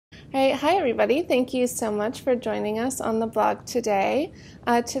Right. Hi, everybody. Thank you so much for joining us on the blog today.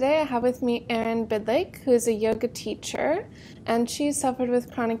 Today I have with me Erin Bidlake, who is a yoga teacher, and she suffered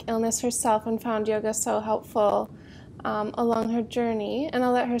with chronic illness herself and found yoga so helpful along her journey. And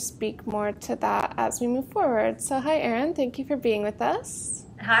I'll let her speak more to that as we move forward. So hi, Erin. Thank you for being with us.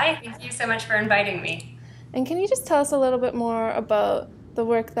 Hi, thank you so much for inviting me. And can you just tell us a little bit more about the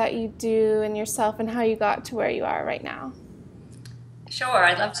work that you do and yourself and how you got to where you are right now? Sure,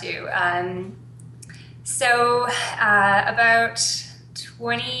 I'd love to. About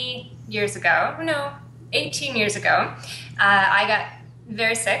 20 years ago, no, 18 years ago, I got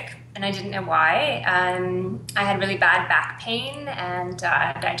very sick and I didn't know why. I had really bad back pain and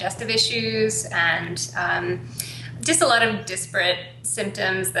digestive issues and just a lot of disparate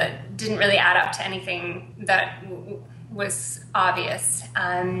symptoms that didn't really add up to anything that was obvious.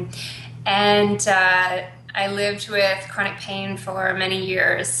 I lived with chronic pain for many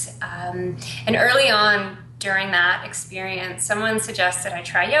years. And early on during that experience, someone suggested I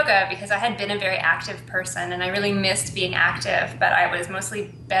try yoga because I had been a very active person and I really missed being active, but I was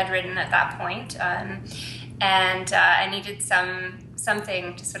mostly bedridden at that point. I needed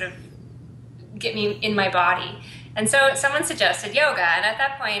something to sort of get me in my body. And so someone suggested yoga, and at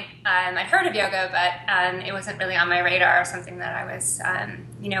that point, I'd heard of yoga, but it wasn't really on my radar or something that I was,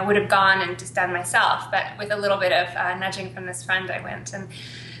 would have gone and just done myself. But with a little bit of nudging from this friend, I went. And,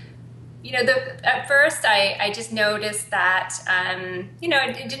 at first, I just noticed that,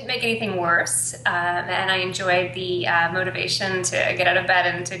 it didn't make anything worse. And I enjoyed the motivation to get out of bed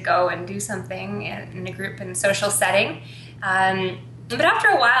and to go and do something in a group and social setting. But after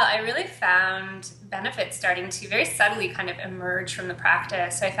a while, I really found benefits starting to very subtly kind of emerge from the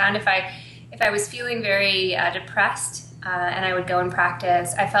practice. So I found if I was feeling very depressed and I would go and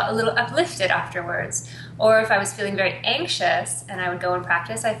practice, I felt a little uplifted afterwards. Or if I was feeling very anxious and I would go and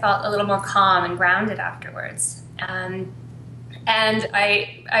practice, I felt a little more calm and grounded afterwards. And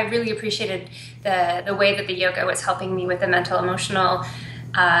I really appreciated the way that the yoga was helping me with the mental, emotional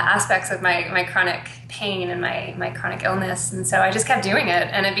aspects of my chronic pain and my chronic illness. And so I just kept doing it,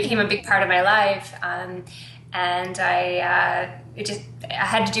 and it became a big part of my life. I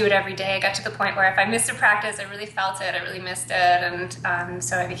had to do it every day. I got to the point where if I missed a practice, I really felt it, I really missed it. And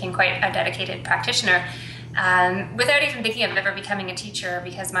so I became quite a dedicated practitioner. Without even thinking of ever becoming a teacher,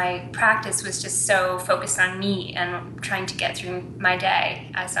 because my practice was just so focused on me and trying to get through my day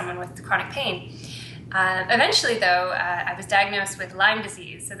as someone with chronic pain. Eventually, though, I was diagnosed with Lyme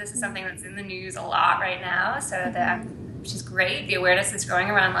disease. So this is something that's in the news a lot right now. Which is great. The awareness is growing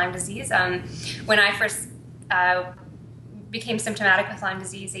around Lyme disease. When I first became symptomatic with Lyme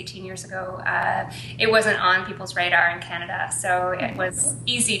disease 18 years ago, it wasn't on people's radar in Canada. So it was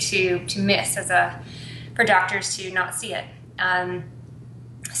easy to miss for doctors to not see it.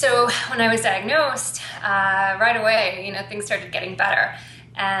 So when I was diagnosed, right away, things started getting better.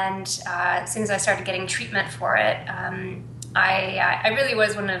 And as soon as I started getting treatment for it, I really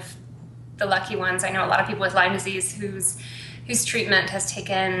was one of the lucky ones. I know a lot of people with Lyme disease whose treatment has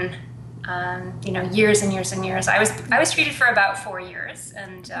taken years and years and years. I was treated for about 4 years,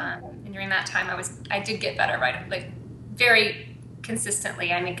 and during that time I did get better, right? Like very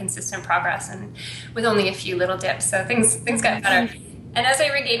consistently. I made consistent progress, and with only a few little dips. So things got better. And as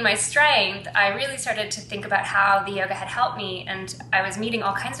I regained my strength, I really started to think about how the yoga had helped me. And I was meeting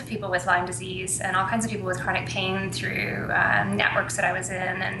all kinds of people with Lyme disease and all kinds of people with chronic pain through networks that I was in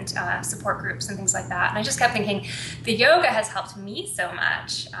and support groups and things like that. And I just kept thinking, the yoga has helped me so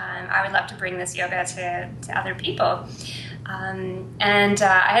much. I would love to bring this yoga to other people.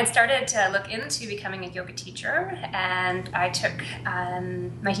 I had started to look into becoming a yoga teacher, and I took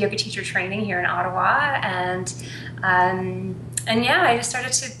my yoga teacher training here in Ottawa, and yeah, I just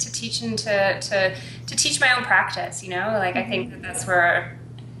started to teach and to teach my own practice. I think that's where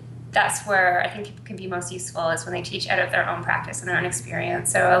I think people can be most useful, is when they teach out of their own practice and their own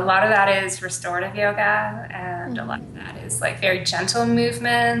experience. So a lot of that is restorative yoga, and a lot of that is like very gentle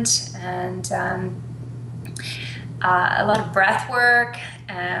movement, and a lot of breath work,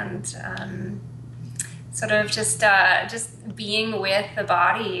 and sort of just being with the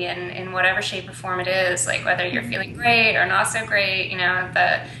body in whatever shape or form it is, like whether you're feeling great or not so great,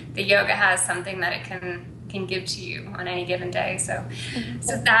 the yoga has something that it can give to you on any given day. So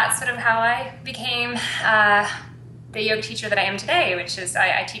that's sort of how I became the yoga teacher that I am today, which is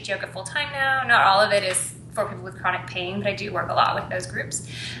I teach yoga full-time now. Not all of it is for people with chronic pain, but I do work a lot with those groups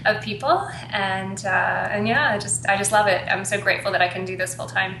of people, and yeah, I just love it. I'm so grateful that I can do this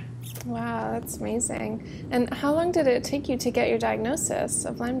full-time. Wow, that's amazing. And how long did it take you to get your diagnosis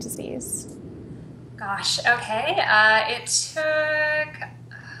of Lyme disease? Gosh, okay. It took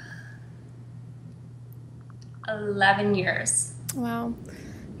 11 years. Wow.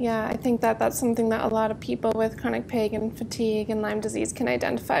 Yeah, I think that that's something that a lot of people with chronic pain and fatigue and Lyme disease can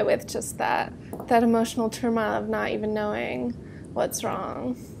identify with, just that emotional turmoil of not even knowing what's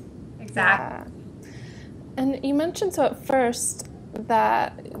wrong. Exactly. Yeah. And you mentioned, so at first,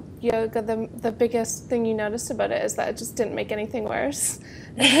 that yoga, the biggest thing you noticed about it is that it just didn't make anything worse.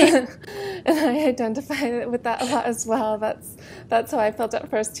 And I identify with that a lot as well. That's how I felt at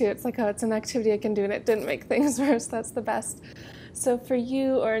first too. It's like, oh, it's an activity I can do and it didn't make things worse. That's the best. So for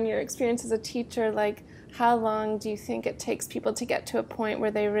you, or in your experience as a teacher, like, how long do you think it takes people to get to a point where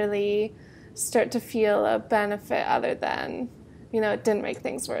they really start to feel a benefit other than, it didn't make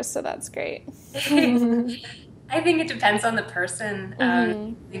things worse, so that's great? I think it depends on the person.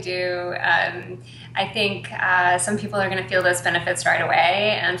 They do. I think some people are going to feel those benefits right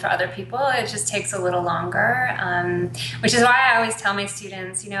away, and for other people, it just takes a little longer. Which is why I always tell my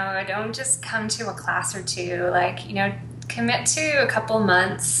students, don't just come to a class or two. Like, commit to a couple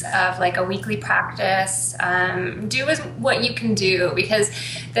months of like a weekly practice. Do what you can do, because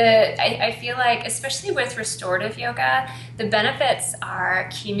I feel like, especially with restorative yoga, the benefits are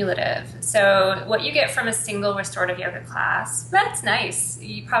cumulative. So what you get from a single restorative yoga class, that's nice.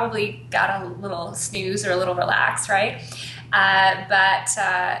 You probably got a little snooze or a little relax, right?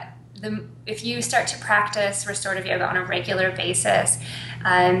 If you start to practice restorative yoga on a regular basis,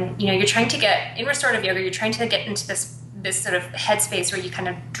 you're trying to get, in restorative yoga, you're trying to get into this sort of headspace where you kind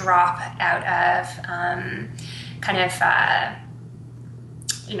of drop out of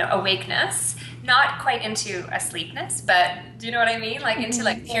awakeness, not quite into a sleepness, but do you know what I mean? Like into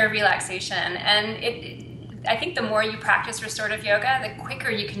like pure relaxation. And I think the more you practice restorative yoga, the quicker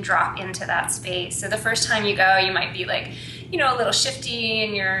you can drop into that space. So the first time you go, you might be like, a little shifty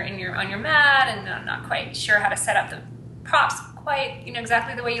and you're on your mat and not quite sure how to set up the props quite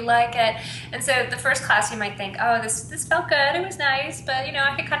exactly the way you like it. And so the first class you might think, oh, this felt good, it was nice, but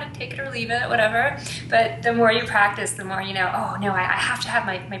I could kind of take it or leave it, whatever. But the more you practice, the more oh no, I have to have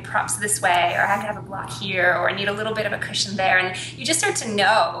my props this way, or I have to have a block here, or I need a little bit of a cushion there. And you just start to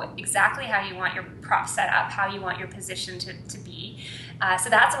know exactly how you want your prop set up, how you want your position to be. So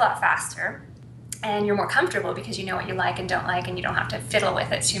that's a lot faster. And you're more comfortable because you know what you like and don't like, and you don't have to fiddle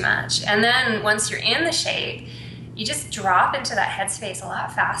with it too much. And then once you're in the shape, you just drop into that headspace a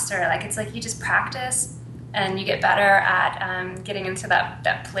lot faster. Like, it's like you just practice and you get better at getting into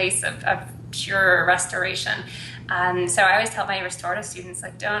that place of pure restoration. So I always tell my restorative students,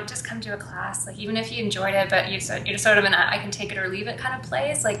 like, don't just come to a class. Like, even if you enjoyed it, but you're sort of in a I can take it or leave it kind of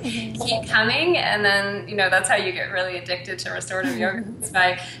place, like, keep coming. And then, that's how you get really addicted to restorative yoga, is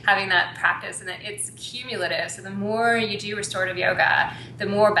by having that practice. And it's cumulative. So the more you do restorative yoga, the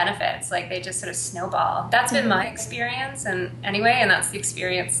more benefits, like, they just sort of snowball. That's been my experience. And that's the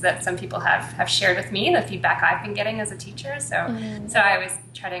experience that some people have shared with me, the feedback I've been getting as a teacher. So I always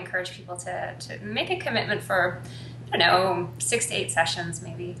try to encourage people to make a commitment for, 6 to 8 sessions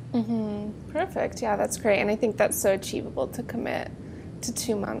maybe. Perfect. Yeah, that's great. And I think that's so achievable, to commit to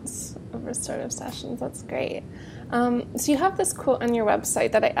 2 months of restorative sessions. That's great. So you have this quote on your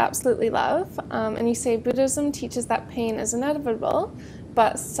website that I absolutely love. And you say, Buddhism teaches that pain is inevitable,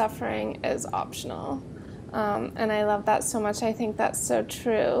 but suffering is optional. And I love that so much. I think that's so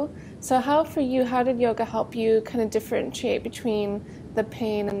true. So how did yoga help you kind of differentiate between the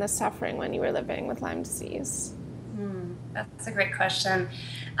pain and the suffering when you were living with Lyme disease? That's a great question.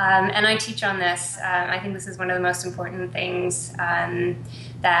 And I teach on this. I think this is one of the most important things that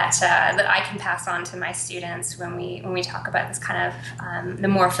I can pass on to my students when we talk about this kind of the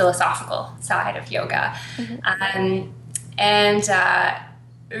more philosophical side of yoga.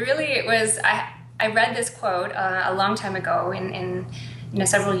 Really, it was I read this quote a long time ago in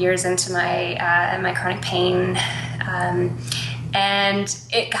several years into my chronic pain. And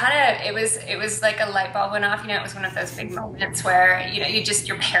it was like a light bulb went off. It was one of those big moments where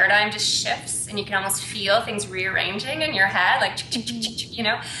your paradigm just shifts, and you can almost feel things rearranging in your head, like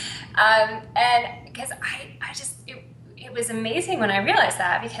and because it was amazing when I realized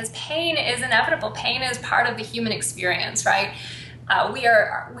that, because pain is inevitable. Pain is part of the human experience, right? We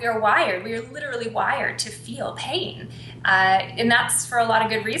are wired. We are literally wired to feel pain, and that's for a lot of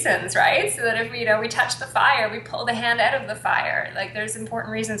good reasons, right? So that if we touch the fire, we pull the hand out of the fire. Like, there's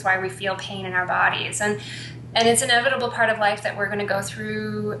important reasons why we feel pain in our bodies, and it's an inevitable part of life that we're going to go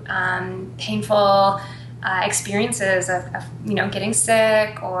through painful experiences of getting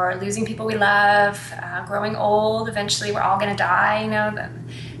sick or losing people we love, growing old. Eventually, we're all going to die.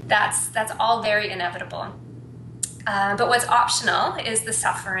 That's all very inevitable. But what's optional is the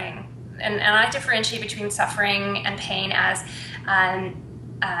suffering. And I differentiate between suffering and pain as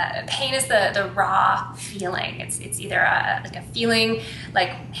pain is the raw feeling. It's either like a feeling like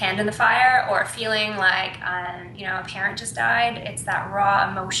hand in the fire, or a feeling like a parent just died. It's that raw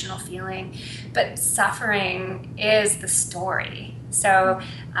emotional feeling. But suffering is the story. So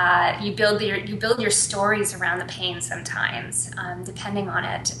you build your stories around the pain sometimes, depending on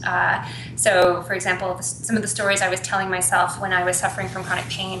it. So, for example, some of the stories I was telling myself when I was suffering from chronic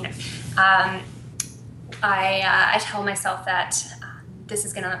pain, I told myself that this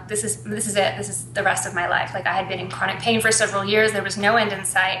is it. This is the rest of my life. Like, I had been in chronic pain for several years. There was no end in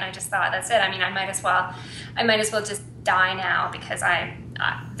sight, and I just thought, that's it. I mean, I might as well just die now, because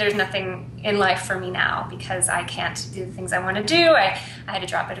there's nothing in life for me now, because I can't do the things I want to do. I had to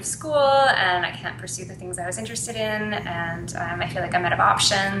drop out of school, and I can't pursue the things I was interested in, and I feel like I'm out of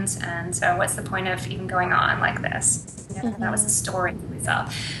options. And so, what's the point of even going on like this? That was the story for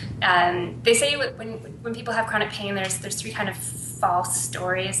myself. They say when people have chronic pain, there's three kind of false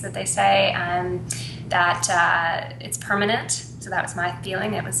stories that they say, that it's permanent. So that was my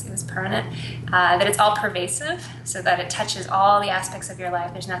feeling. It was permanent. That it's all pervasive, so that it touches all the aspects of your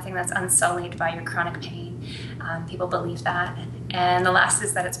life. There's nothing that's unsullied by your chronic pain. People believe that. And the last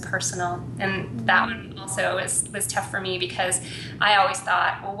is that it's personal. And that one also was tough for me, because I always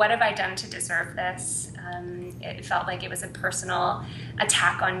thought, well, what have I done to deserve this? It felt like it was a personal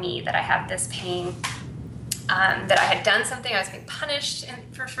attack on me, that I have this pain, that I had done something, I was being punished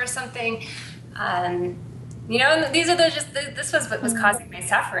for something. These are this was what was causing my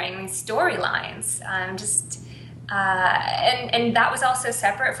suffering, these storylines. And that was also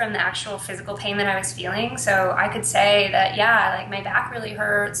separate from the actual physical pain that I was feeling. So I could say that, like, my back really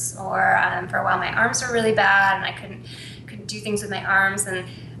hurts, or for a while my arms were really bad, and I couldn't do things with my arms. So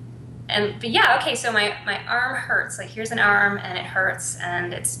my arm hurts. Like, here's an arm, and it hurts,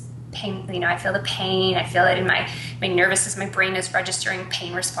 and it's pain. I feel the pain. I feel it in my nervous system. My brain is registering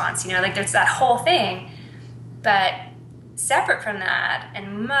pain response. Like, there's that whole thing. But separate from that,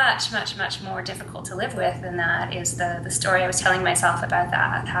 and much, much, much more difficult to live with than that, is the story I was telling myself about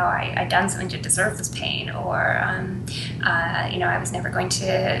that, how I'd done something to deserve this pain, or I was never going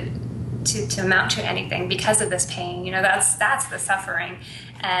to amount to anything because of this pain. That's the suffering.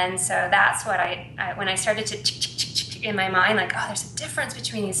 And so that's what when I started to in my mind, like, oh, there's a difference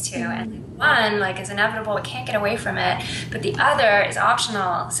between these two, and one, like, is inevitable, we can't get away from it, but the other is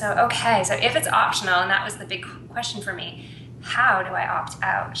optional. So if it's optional, and that was the big question for me, how do I opt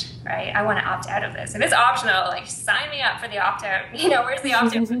out, right? I want to opt out of this. If it's optional, like, sign me up for the opt-out. Where's the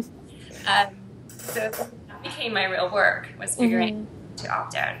opt-out? So that became my real work, was figuring to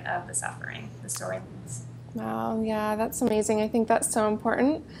opt out of the suffering, the storylines. Wow, yeah, that's amazing. I think that's so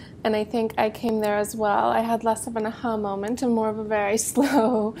important. And I think I came there as well. I had less of an aha moment and more of a very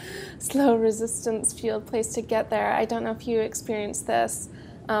slow resistance-fueled place to get there. I don't know if you experienced this,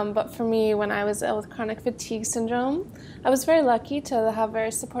 but for me, when I was ill with chronic fatigue syndrome, I was very lucky to have a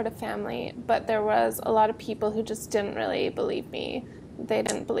very supportive family, but there was a lot of people who just didn't really believe me. They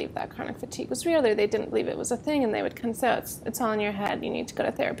didn't believe that chronic fatigue was real, or they didn't believe it was a thing, and they would kind of say, it's all in your head, you need to go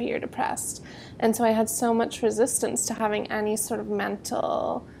to therapy, you're depressed. And so I had so much resistance to having any sort of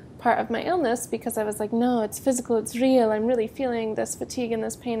mental part of my illness, because I was like, no, it's physical, it's real, I'm really feeling this fatigue and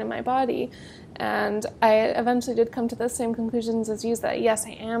this pain in my body. And I eventually did come to the same conclusions as you, that yes,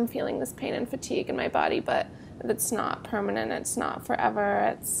 I am feeling this pain and fatigue in my body, but it's not permanent, it's not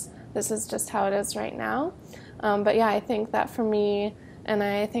forever, this is just how it is right now. But yeah, I think that for me, and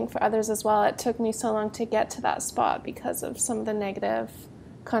I think for others as well, it took me so long to get to that spot because of some of the negative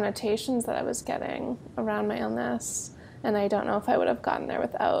connotations that I was getting around my illness. And I don't know if I would have gotten there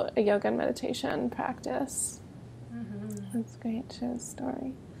without a yoga and meditation practice. That's great to share the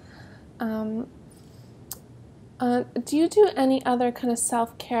story. Do you do any other kind of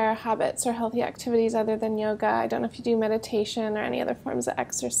self-care habits or healthy activities other than yoga? I don't know if you do meditation or any other forms of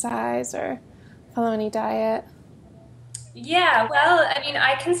exercise or follow any diet. Yeah, well, I mean,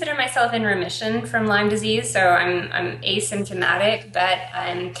 I consider myself in remission from Lyme disease, so I'm asymptomatic, but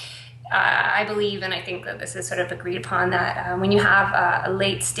I believe, and I think that this is sort of agreed upon, that when you have a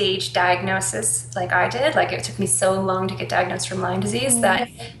late stage diagnosis like I did, like it took me so long to get diagnosed from Lyme disease, that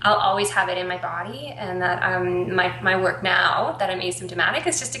I'll always have it in my body, and that my work now that I'm asymptomatic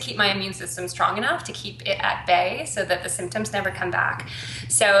is just to keep my immune system strong enough to keep it at bay so that the symptoms never come back.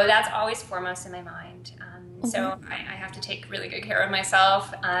 So that's always foremost in my mind. So I have to take really good care of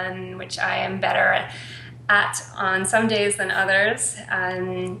myself, which I am better at on some days than others.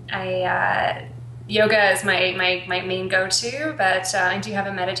 Yoga is my main go-to, but I do have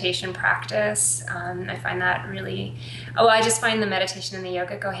a meditation practice. I find that really, I just find the meditation and the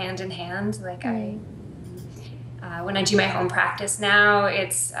yoga go hand in hand. Like when I do my home practice now,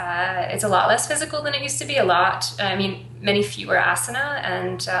 it's a lot less physical than it used to be. I mean, many fewer asana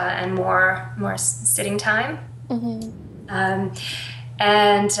and more sitting time. Um,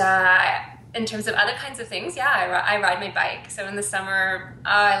 and in terms of other kinds of things, yeah, I ride my bike. So in the summer,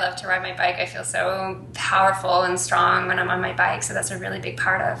 I love to ride my bike. I feel so powerful and strong when I'm on my bike. So that's a really big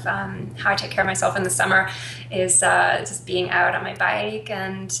part of how I take care of myself in the summer is just being out on my bike.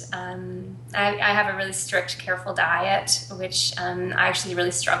 And I have a really strict, careful diet, which I actually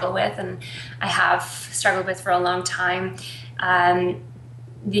really struggle with, and I have struggled with for a long time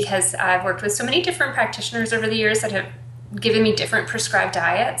because I've worked with so many different practitioners over the years that have given me different prescribed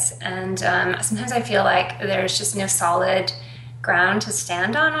diets, and sometimes I feel like there's just no solid ground to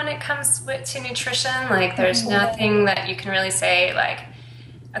stand on when it comes to nutrition. Like there's nothing that you can really say like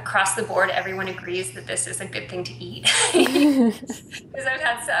across the board everyone agrees that this is a good thing to eat. Because I've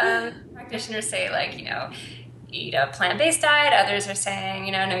had some practitioners say like, eat a plant-based diet. Others are saying,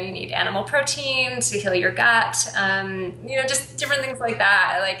 no, you need animal protein to heal your gut. Just different things like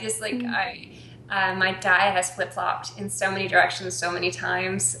that. Like just like my diet has flip-flopped in so many directions so many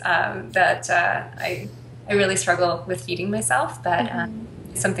times that I really struggle with feeding myself, but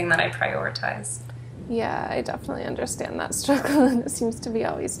it's something that I prioritize. Yeah, I definitely understand that struggle, and it seems to be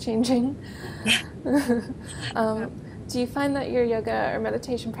always changing. Do you find that your yoga or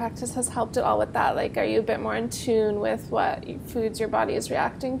meditation practice has helped at all with that? Like, are you a bit more in tune with what foods your body is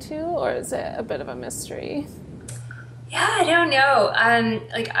reacting to, or is it a bit of a mystery? Yeah, I don't know.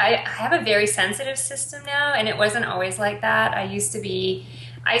 I have a very sensitive system now, and it wasn't always like that. I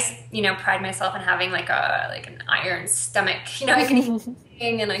pride myself in having like an iron stomach. I could eat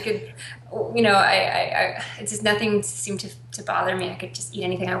anything, and I could, it just nothing seemed to bother me. I could just eat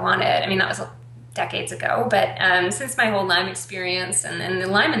anything I wanted. I mean, that was decades ago, but since my whole Lyme experience and the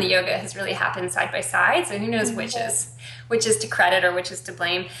Lyme and the yoga has really happened side by side, so who knows which is to credit or which is to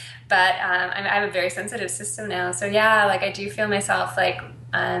blame. But I have a very sensitive system now, so yeah, like I do feel myself like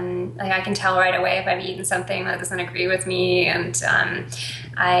I can tell right away if I've eaten something that doesn't agree with me, and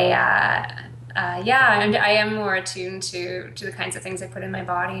I am more attuned to the kinds of things I put in my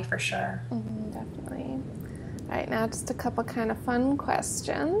body for sure. Definitely. All right, now just a couple kind of fun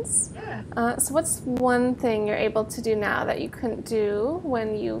questions. Yeah. So what's one thing you're able to do now that you couldn't do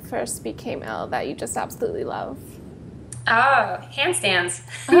when you first became ill that you just absolutely love? Oh, handstands.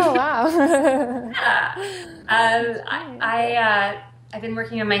 Oh, wow. Yeah. I've been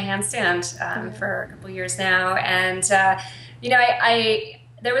working on my handstand for a couple years now, and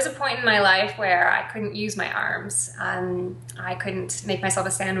there was a point in my life where I couldn't use my arms. I couldn't make myself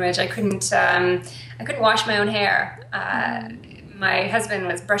a sandwich. I couldn't wash my own hair. My husband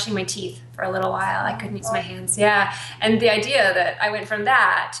was brushing my teeth for a little while. I couldn't use my hands. Yeah, and the idea that I went from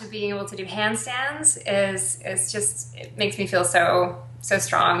that to being able to do handstands is just, it makes me feel so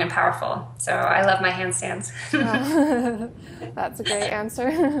strong and powerful. So I love my handstands. Wow. That's a great answer.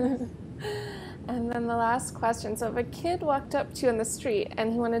 And then the last question. So if a kid walked up to you on the street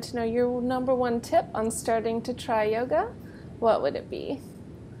and he wanted to know your number one tip on starting to try yoga, what would it be?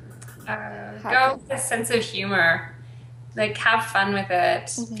 Go with a sense of humor. Like, have fun with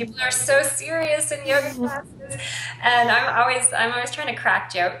it. People are so serious in yoga classes, and I'm always trying to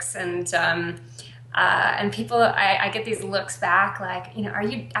crack jokes, and people, I get these looks back like, are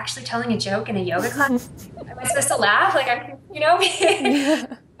you actually telling a joke in a yoga class? Am I supposed to laugh? Like, I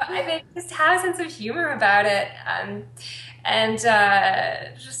mean, just have a sense of humor about it, and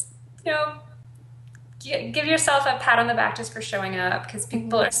just give yourself a pat on the back just for showing up, because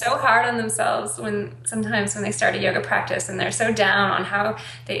people are so hard on themselves sometimes when they start a yoga practice, and they're so down on how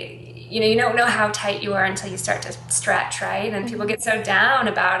you don't know how tight you are until you start to stretch, right? And people get so down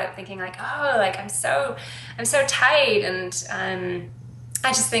about it, thinking like, oh, like I'm so tight, and I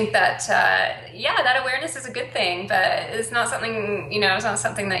just think that that awareness is a good thing, but it's not something it's not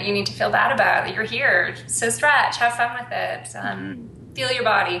something that you need to feel bad about. That you're here, so stretch, have fun with it, feel your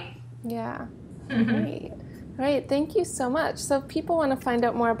body. Yeah. Great. All right, thank you so much. So if people want to find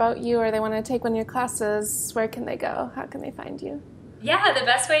out more about you, or they want to take one of your classes, where can they go? How can they find you? Yeah, the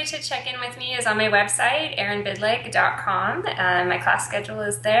best way to check in with me is on my website, erinbidlake.com. My class schedule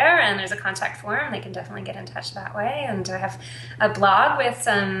is there, and there's a contact form. They can definitely get in touch that way. And I have a blog with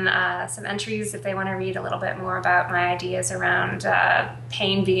some entries if they want to read a little bit more about my ideas around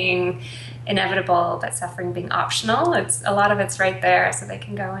pain being inevitable, but suffering being optional. A lot of it's right there, so they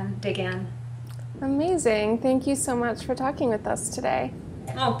can go and dig in. Amazing. Thank you so much for talking with us today.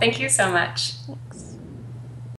 Oh, thank you so much. Thanks.